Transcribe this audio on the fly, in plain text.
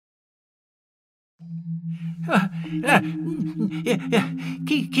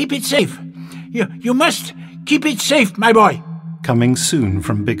Keep it safe. You must keep it safe, my boy. Coming soon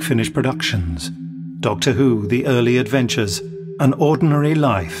from Big Finish Productions. Doctor Who, The Early Adventures, An Ordinary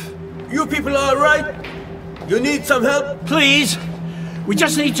Life. You people all right? You need some help? Please. We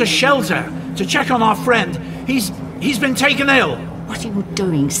just need to shelter, to check on our friend. He's been taken ill. What are you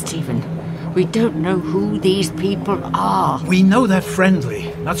doing, Stephen? We don't know who these people are. We know they're friendly.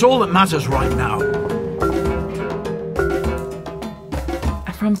 That's all that matters right now.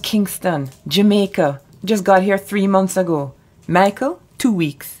 I'm from Kingston, Jamaica. Just got here 3 months ago. Michael, 2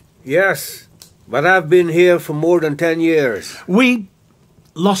 weeks. Yes, but I've been here for more than 10 years. We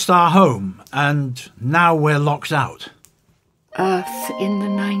lost our home, and now we're locked out. Earth in the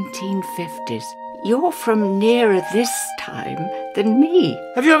 1950s. You're from nearer this time than me.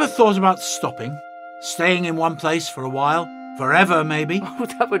 Have you ever thought about stopping? Staying in one place for a while? Forever, maybe? Oh,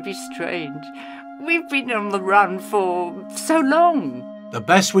 that would be strange. We've been on the run for so long. The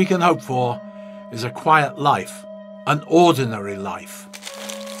best we can hope for is a quiet life. An ordinary life.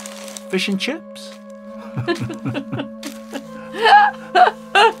 Fish and chips? Fish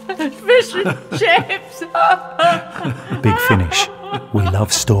and chips! Big Finish. We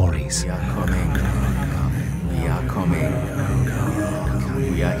love stories. We are coming. We are coming.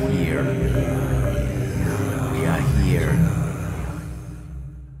 We are here. We are here.